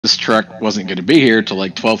this truck wasn't going to be here till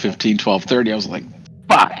like 12:15, 12:30. I was like,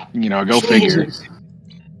 fuck, go figure.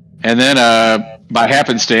 And then by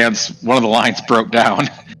happenstance, one of the lines broke down.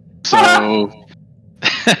 So,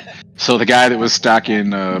 so the guy that was stuck in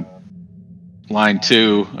line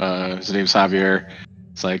 2, his name's Javier.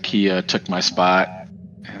 It's like he took my spot,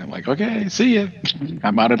 and I'm like, okay, see ya.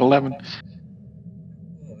 I'm out at 11.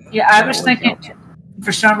 Yeah, I was thinking,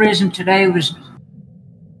 for some reason today was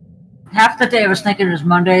half the day I was thinking it was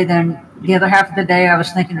Monday, then the other half of the day I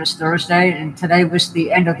was thinking it was Thursday, and today was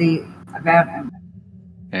the end of the event.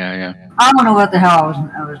 Yeah. I don't know what the hell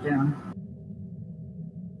I was doing.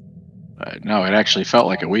 No, it actually felt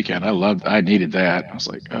like a weekend. I needed that. I was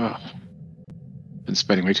like, oh, been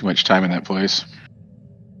spending way too much time in that place.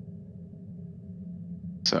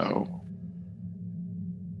 So,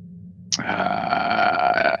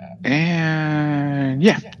 and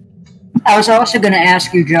yeah. I was also going to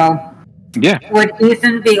ask you, Joe. Yeah. Would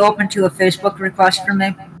Ethan be open to a Facebook request from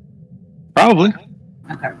me? Probably.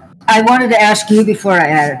 Okay. I wanted to ask you before I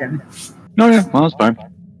added him. No, yeah, well, that's fine.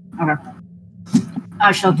 Okay.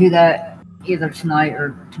 I shall do that either tonight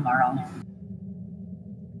or tomorrow.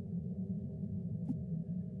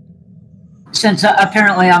 Since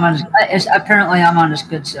apparently I'm on his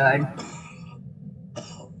good side.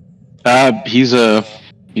 He's a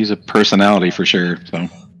personality for sure. So.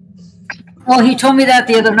 Well, he told me that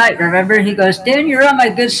the other night. Remember, he goes, "Dan, you're on my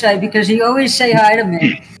good side because you always say hi to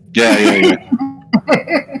me." Yeah.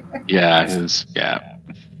 Yeah,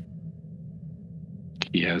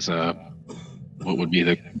 he has what would be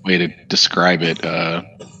the way to describe it? I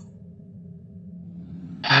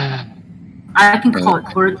can call it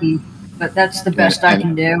quirky, but that's the best I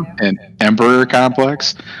can do. An emperor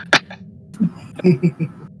complex.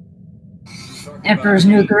 Emperor's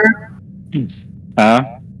New Girl.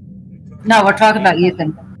 No, we're talking about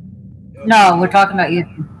Ethan. No, we're talking about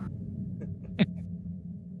Ethan.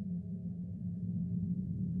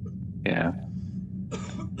 Yeah.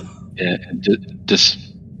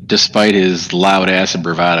 Despite his loud ass and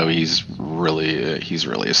bravado, he's really a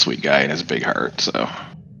sweet guy and has a big heart. So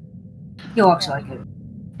he walks like it.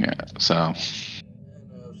 Yeah. So.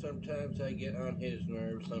 Sometimes I get on his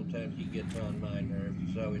nerves. Sometimes he gets on my nerves.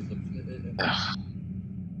 It's always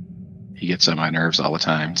he gets on my nerves all the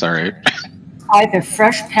time. It's all right. I have a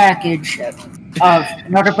fresh package of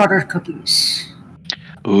Nutter Butter cookies.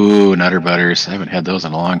 Ooh, Nutter Butters. I haven't had those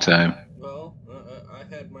in a long time. Well, I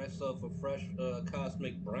had myself a fresh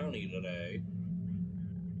Cosmic Brownie today.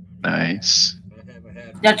 Nice.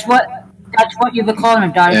 That's what you've been calling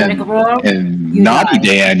a diabetic roll? And Naughty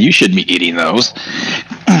Dan, you should be eating those.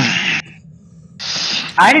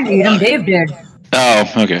 I didn't eat them. Dave did. Oh,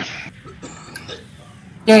 okay.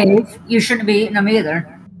 Dave, you shouldn't be eating them either.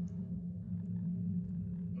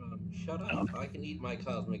 Shut up. I can eat my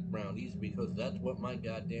Cosmic Brownies because that's what my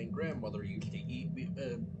goddamn grandmother used to eat.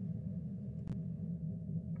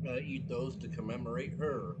 Eat those to commemorate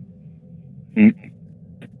her.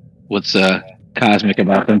 What's cosmic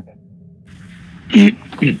about them?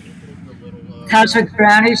 Cosmic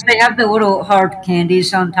Brownies, they have the little hard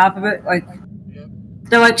candies on top of it.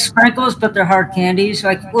 They're like sprinkles, but they're hard candies,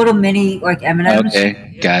 like little mini like M&Ms.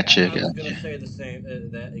 Okay, gotcha. I was gonna say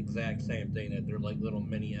that exact same thing. That they're like little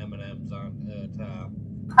mini M&Ms on top.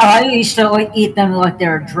 Oh, I used to eat them like they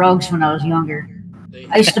were drugs when I was younger.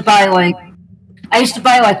 I used to buy like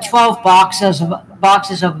 12 boxes of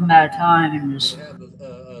them at a time, and just. They have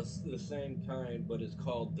the same kind, but it's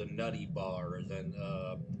called the Nutty Bars, and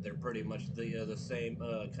they're pretty much the same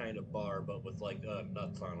kind of bar, but with like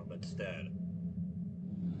nuts on them instead.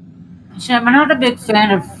 See, I'm not a big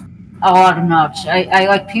fan of a lot of nuts. I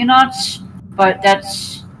like peanuts, but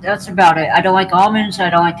that's about it. I don't like almonds. I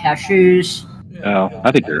don't like cashews. Yeah,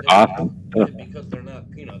 I think they're awesome. Because they're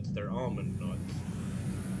not peanuts, they're almond nuts.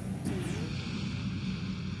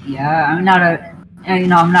 Yeah, I'm not a. I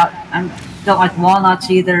don't like walnuts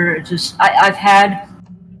either. It's just I've had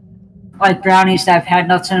like brownies that I've had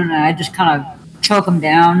nuts in, and I just kind of choke them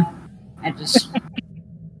down. I just.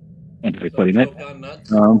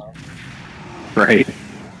 Right.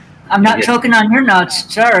 I'm not choking on your nuts.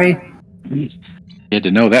 Sorry. You had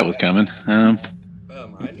to know that was coming. I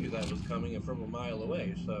knew that was coming from a mile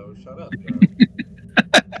away, so shut up, Joe.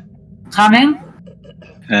 Coming?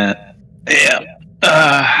 Yeah.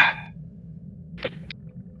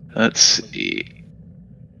 Let's see.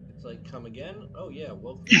 It's like, come again? Oh yeah,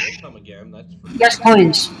 we'll come again. That's for yes,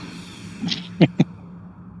 please.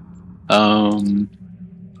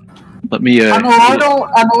 Let me. I'm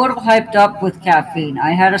a little hyped up with caffeine.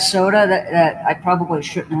 I had a soda that I probably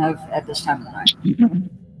shouldn't have at this time of the night.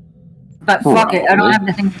 But fuck it, I don't have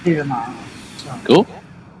anything to do tomorrow. So. Cool.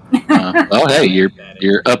 Well, hey, you're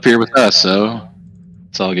up here with us, so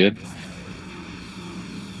it's all good.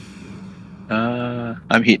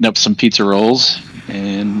 I'm heating up some pizza rolls,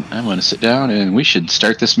 and I'm going to sit down, and we should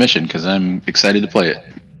start this mission because I'm excited to play it.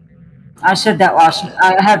 I said that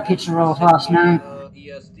I had pizza rolls last night.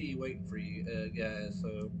 ESD waiting for you guys.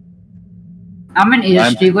 So I'm in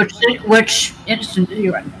ESD. Which instant are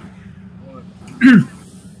you in?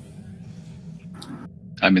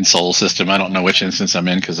 I'm in Soul System. I don't know which instance I'm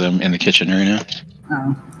in because I'm in the kitchen right now.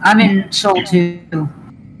 Oh, I'm in Soul 2.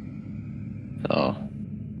 So,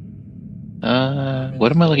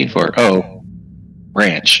 what am I looking for? Oh,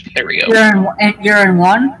 ranch. There we go. You're in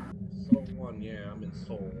 1? Soul 1, yeah, I'm in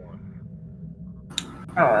Soul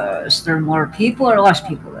 1. Is there more people or less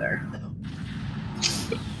people there?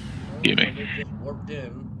 Give me. They just warped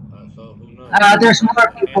in, so who knows? There's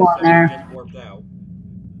more people in there. Just warped out.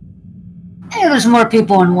 Yeah, there's more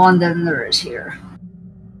people in 1 than there is here.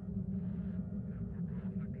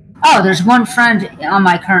 Oh, there's one friend on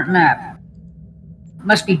my current map.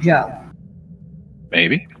 Must be Joe.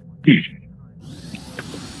 Maybe.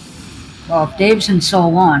 Well, if Dave's in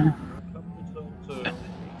Soul 1.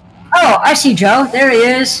 Oh, I see Joe. There he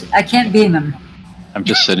is. I can't beam him. I'm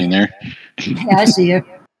just sitting there. Yeah, I see you.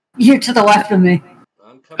 You're to the left of me.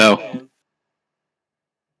 I'm coming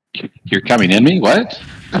in. You're coming in me? What?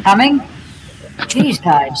 Coming? Jeez,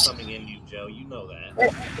 guys. Coming in you, Joe. You know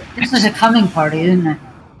that. This is a coming party, isn't it?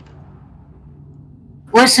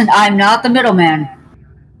 Listen, I'm not the middleman.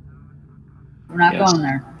 We're not going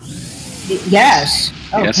there. Yes.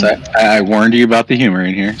 Oh, yes, I warned you about the humor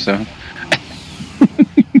in here, so.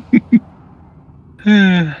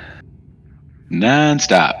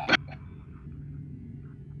 Non-stop.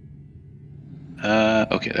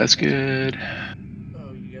 Okay, that's good.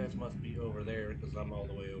 Oh, you guys must be over there because I'm all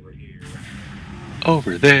the way over here.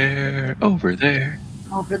 Over there, over there.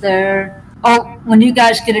 Over there. Oh, when you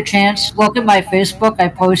guys get a chance, look at my Facebook. I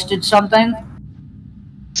posted something.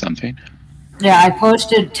 Something? Yeah, I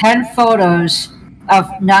posted 10 photos of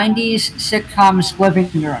 90s sitcoms living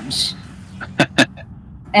rooms.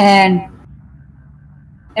 And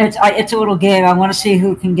it's a little game. I want to see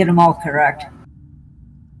who can get them all correct.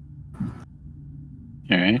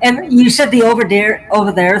 All right. And you said the over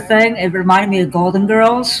there thing. It reminded me of Golden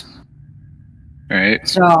Girls. All right.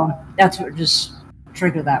 So that's what just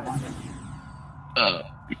triggered that one.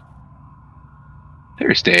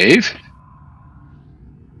 There's Dave.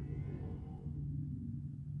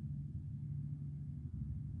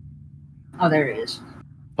 Oh, there he is.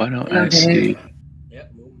 Why don't Hello, I see?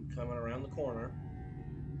 Yep, coming around the corner.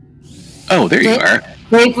 Oh, there you are.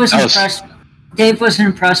 Dave was impressed. Dave was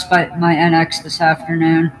impressed by my NX this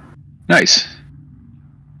afternoon. Nice.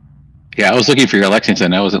 Yeah, I was looking for your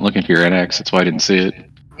Lexington. I wasn't looking for your NX. That's why I didn't see it.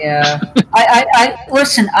 Yeah. I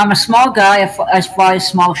listen. I'm a small guy. I fly a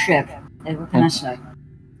small ship. Hey, what can I say?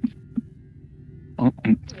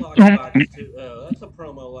 Lockbox 2. That's a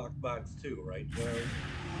promo Lockbox 2, right, Joe?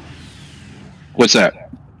 What's that?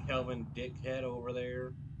 Kelvin Dickhead over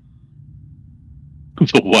there.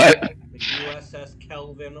 The what? The USS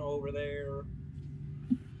Kelvin over there.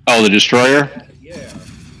 Oh, the destroyer? Yeah.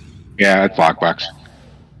 Yeah, it's Lockbox.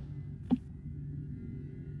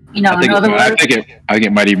 You know, I think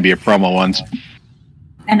it might even be a promo once.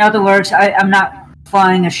 in other words, I'm not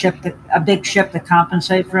flying a big ship to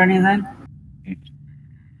compensate for anything.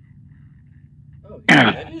 Oh,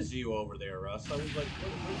 yeah, that is you over there, Russ. I was like,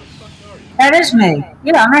 where the fuck are you? That is me.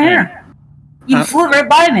 Yeah, I'm right here. You flew right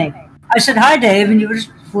by me. I said hi, Dave, and you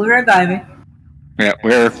just flew right by me. Yeah,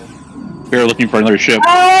 we're looking for another ship.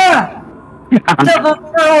 Ah! Double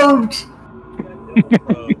probed!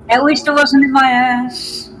 At least it wasn't in my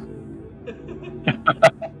ass. It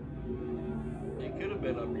could have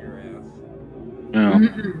been up your ass. No.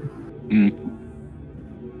 Mm-mm.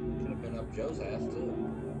 Could have been up Joe's ass, too.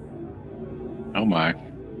 Oh my.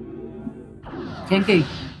 Kinky.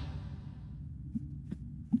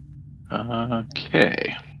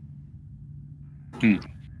 Okay.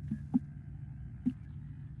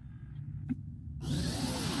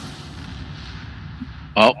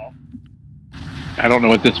 Well, I don't know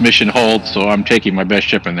what this mission holds, so I'm taking my best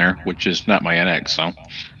ship in there, which is not my NX, so.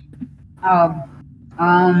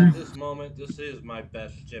 At this moment, this is my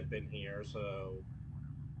best ship in here, so...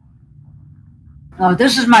 Oh,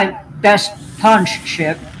 this is my best punch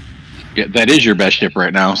ship. Yeah, that is your best ship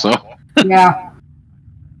right now, so. Yeah.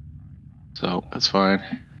 So, that's fine.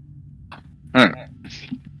 Alright.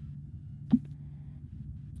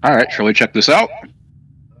 Alright, shall we check this out?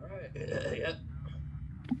 Alright, yeah.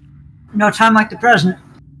 No time like the present.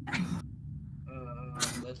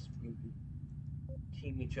 Let's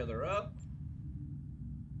team each other up.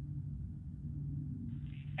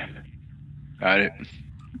 Got it.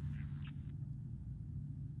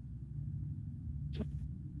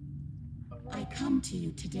 I come to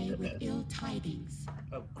you today with ill tidings.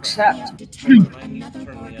 Except- We have detected another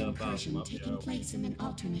Borg incursion taking place in an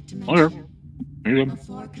alternate dimension.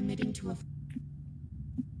 Before committing to a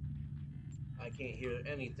I can't hear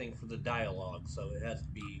anything for the dialogue, so it has to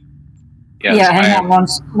be. Yes, yeah, hang I on am,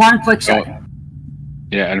 one quick second.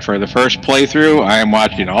 yeah, and for the first playthrough, I am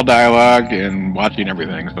watching all dialogue and watching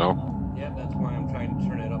everything. So Yeah, that's why I'm trying to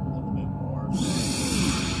turn it up a little bit more.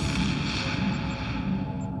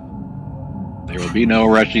 there will be no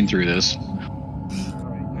rushing through this.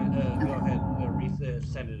 Alright, go ahead,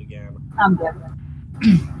 send it again. I'm good.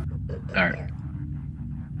 All right.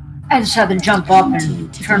 I just had to jump up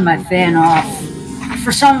and turn my fan off.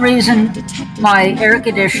 For some reason, my air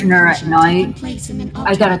conditioner at night,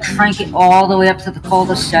 I gotta crank it all the way up to the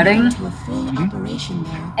coldest setting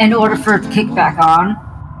in order for it to kick back on.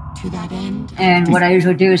 And what I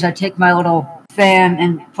usually do is I take my little fan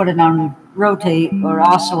and put it on rotate or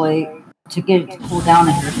oscillate to get it to cool down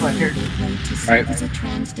in here quicker. Right.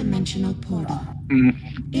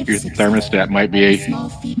 Your thermostat might be a.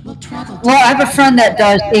 Well, I have a friend that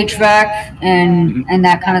does HVAC and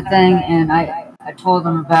that kind of thing, and I told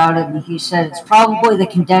him about it, and he said it's probably the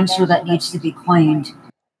condenser that needs to be cleaned.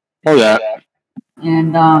 Oh, yeah.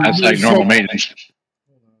 And That's he like said- normal maintenance.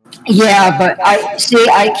 Yeah, but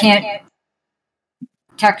I can't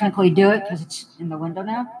technically do it because it's in the window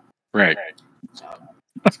now. Right. So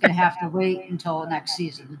it's gonna have to wait until next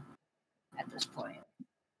season at this point,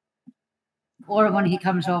 or when he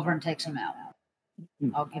comes over and takes him out.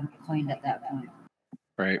 I'll get him cleaned at that point.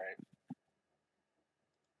 Right.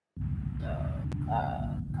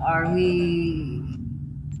 Are we?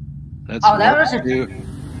 That's Oh, that was warp a- to-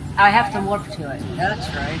 I have to warp to it. That's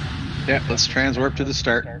right. Yeah, let's transwarp to the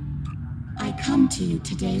start. I come to you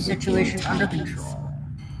today with Situation ill under tidings. control.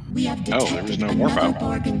 We have Oh, there was detected no warp another out.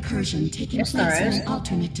 Borg incursion taking Yes, there place in is. an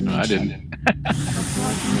alternate No, I dimension. didn't.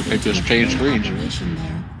 Before committing They to just a changed full screens. operation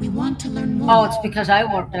there, we want to learn more. Oh, it's because I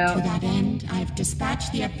warped To out. that end, I've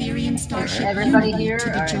dispatched the Aetherian starship Everybody Unity here, to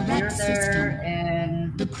the all right, Jarrett you're system. there,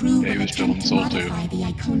 and The crew Yeah, he will was filling attempt to Soul, too. modify the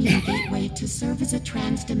Iconian gateway to serve as a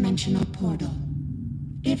trans-dimensional portal.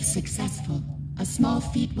 If successful, a small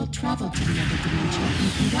fleet will travel to the other dimension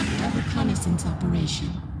and conduct a reconnaissance operation.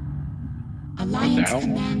 Alliance hell?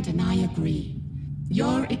 Command and I agree.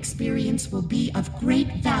 Your experience will be of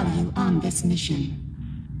great value on this mission.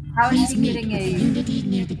 how is Please he meet getting with a? Unity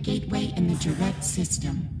near the gateway in the Jarrett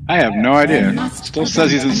system. I have no We idea. must Still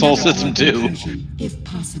says he's in prevent Soul another System Borg 2. incursion, if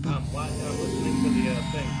possible. I'm listening to the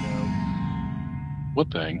thing, though.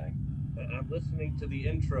 What thing? I'm listening to the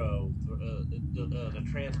intro, the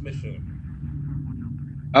transmission.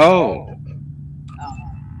 Oh.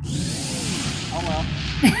 Oh well.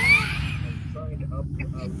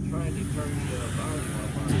 I'm trying to turn the volume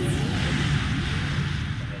up on it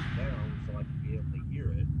down so I can be able to hear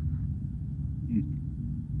it.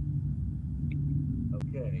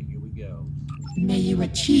 Okay, here we go. May you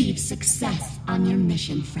achieve success on your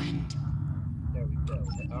mission, friend. There we go.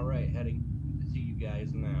 All right, heading to see you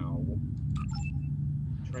guys now.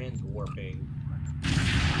 Transwarping.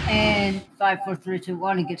 And 5, 4, 3, 2,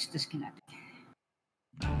 1, it gets disconnected.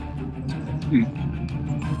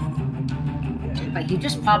 But he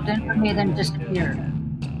just popped in for me and then disappeared. All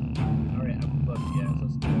right, I'm booked. Yes,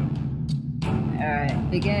 let's go. All right,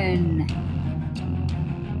 begin.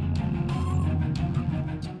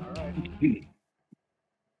 All right.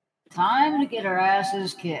 Time to get our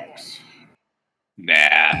asses kicked. Nah.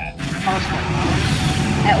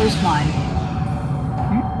 At least mine.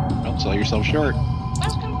 Don't sell yourself short.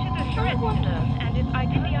 Welcome to the Threat Wonder, and if I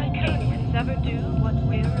could the Iconians ever do what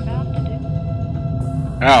we're about to do.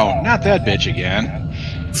 Oh, not that bitch again.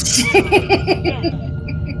 Yes. The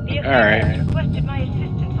All right. Iconians requested my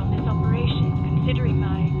assistance on this operation, considering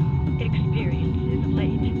my experiences of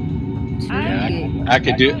late. Yeah, I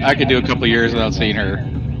could do a couple years without seeing her.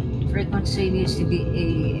 Frequency needs to be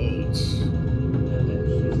 88. This is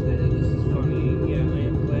funny. Yeah, I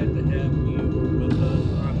am glad to have you with us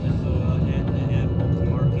on this and to have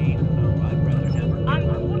Marky. I'd rather have her. I'm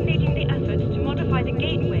coordinating the efforts to modify the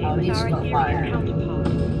gateway Oh, with he's our still fired. Ethereum counterpart.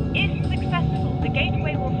 If successful, the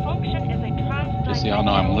gateway will function as a trans. Just so y'all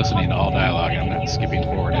know, I'm listening to all dialogue. I'm not skipping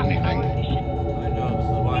forward anything. I know, this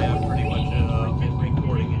is why I'm pretty much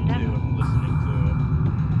recording it too and listening to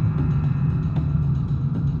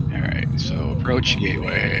it. Alright, so approach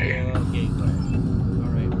gateway. Gateway.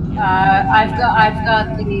 Alright. I've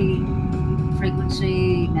got the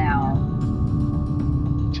frequency now.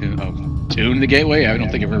 Tune the gateway? I don't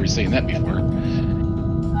think I've ever seen that before.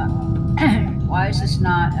 Why is this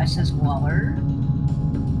not SS Waller?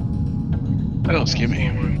 What else? Give me.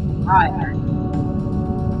 Higher.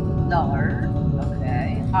 Lower.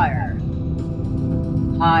 Okay. Higher.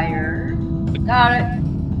 Higher. Got it.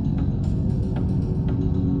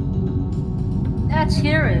 Let's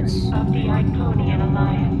hear it. Of the Iconian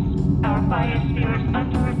Alliance, our biosphere is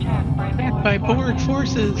under attack by Borg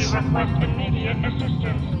forces. We request immediate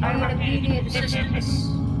assistance. I need immediate assistance.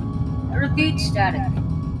 Repeat static.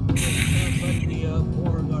 Sounds like the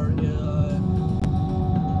Borg are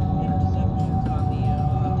interceptions on the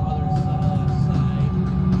other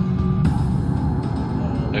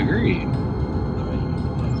side. Agree.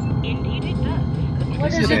 Indeed it does.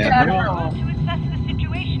 What is it, it, Admiral? Admiral? To assess the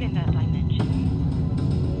situation in that dimension.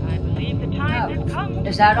 I believe the time has come.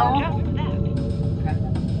 Is that all? Just that. Okay.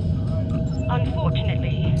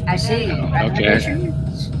 Unfortunately. I see.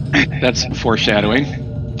 Recommendations? That's foreshadowing.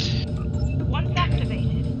 Once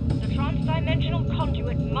activated, the trans-dimensional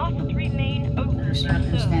conduit must remain open Under to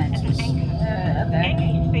serve as an circumstances. anchor. Okay. Any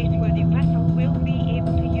space-worthy vessel will be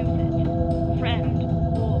able to use it. Friend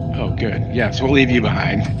or Oh, good. Yes, we'll leave you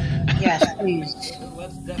behind. Yes, please.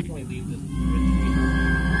 Let's definitely leave this bridge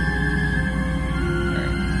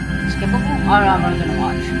Skippable? Oh, no, I'm gonna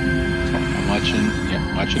watch. I'm watching. Yeah,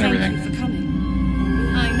 watching everything. Thank you for coming.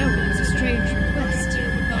 I know it was a strange request,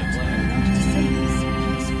 but I wanted to say this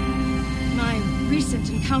because my recent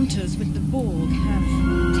encounters with the Borg have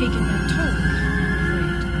taken their toll, I'm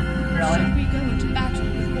afraid. Really? Should we go into battle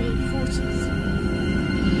with all forces?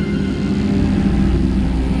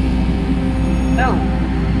 No.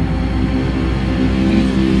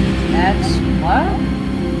 That's what?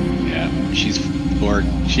 Yeah, she's Borg.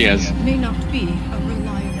 She has. May not be a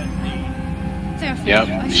reliable one. Therefore, Yep, I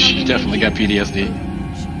shall she remain definitely got here. Ah, PTSD.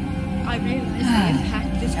 I realize the impact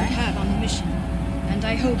this would have on the mission, and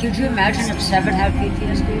I hope. Could you imagine if Seven had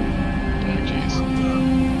PTSD? Oh, jeez.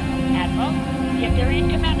 Admiral, the Imperial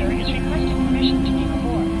Commander is requesting permission to leave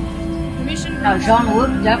aboard. Permission. No, John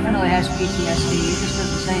Luke definitely has PTSD. He just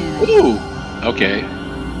doesn't say anything. Ooh. Okay.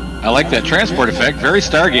 I like that transport effect. Very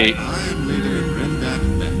Stargate. I'm Leader Rendak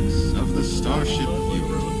Vex of the Starship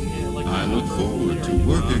Viewer. I look forward to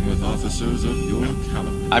working with officers of your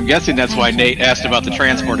caliber. I'm guessing that's why Nate asked about the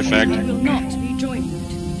transport effect. I will not be joining you.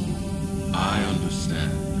 I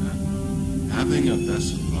understand. Having a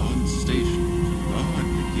vessel on station to guard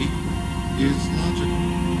the gateway is logical.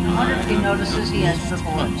 I wonder if he notices he has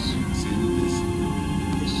purple lips. Confidence in this group.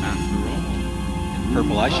 After all, in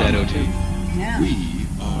Purple eyeshadow, too. Yeah. we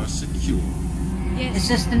are secure. Yes. Is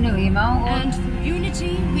this the new emo? Or? And through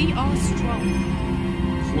unity, we are strong.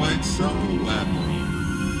 Quite so,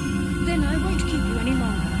 Admiral. Then I won't keep you any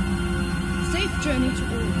longer. Safe journey to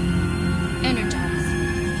all. Energize.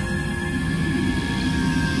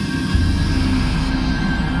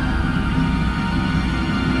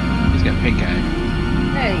 He's got pink eye.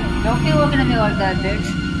 Hey, don't be looking at me like that, bitch.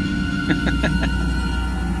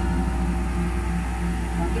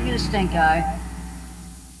 Don't give me the stink eye.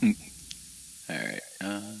 Alright.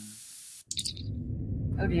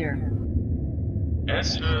 Oh dear. Enter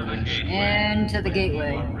the gateway. Into the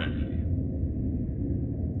gateway.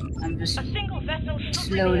 I'm just A single vessel should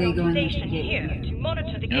slowly remain going on into station the here gateway. to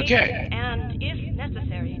monitor the Okay. gateway and, if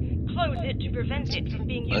necessary, close it to prevent it from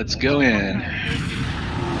being used. Let's go in.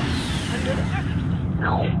 Under the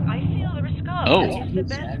circumstances, I feel the Riscard Oh. is the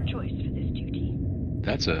best choice for this duty.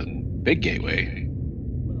 That's a big gateway.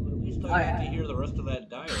 Well, at least Oh, I yeah. got to hear the rest of that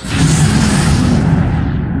dialogue.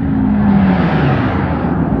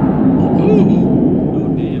 Ooh.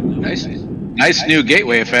 Oh, damn. Nice. Nice new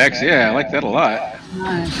gateway effects. Yeah, I like that a lot.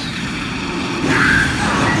 nice.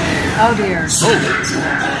 Oh dear.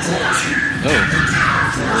 Oh.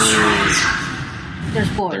 There's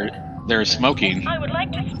Borg. They're smoking. I would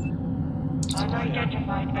like to...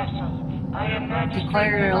 Unidentified vessel. I am Magistrate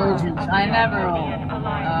Declare your allegiance. I am Everall.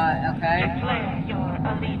 Okay. Declare your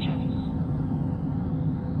allegiance.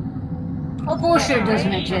 Oh, bullshit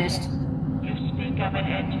doesn't exist. You speak of an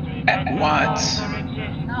entity At that once. no longer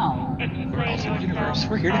exists. No. Explain We're also the yourself universe.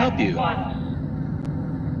 We're here to help you. once.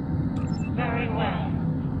 Very well.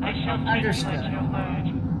 I shall take Understood. you at your word.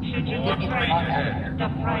 Should you Get me the betray fuck out of us, here. the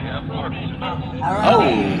price will be most Oh,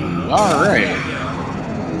 alright.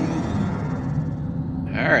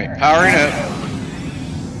 Alright, powering up.